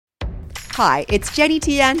Hi, it's Jenny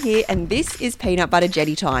Tian here, and this is Peanut Butter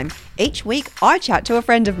Jenny Time. Each week, I chat to a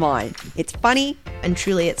friend of mine. It's funny. And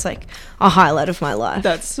truly, it's like a highlight of my life.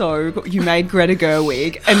 That's so cool. You made Greta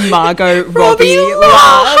Gerwig and Margot Robbie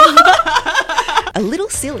laugh. A little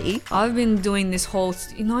silly. I've been doing this whole,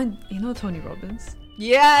 you know Tony Robbins?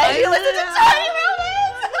 Yeah, you listen to Tony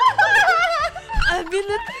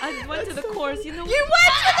Robbins. I went to the course, you know. You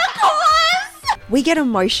went to the course. We get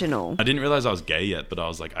emotional. I didn't realize I was gay yet, but I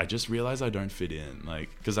was like, I just realized I don't fit in. Like,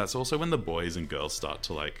 because that's also when the boys and girls start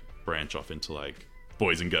to like branch off into like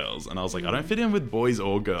boys and girls. And I was like, I don't fit in with boys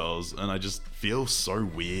or girls. And I just feel so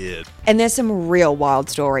weird. And there's some real wild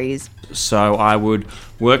stories. So I would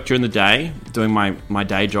work during the day doing my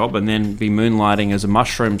day job and then be moonlighting as a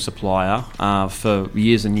mushroom supplier for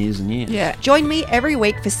years and years and years. Yeah. Join me every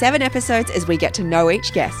week for 7 episodes as we get to know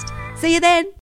each guest. See you then.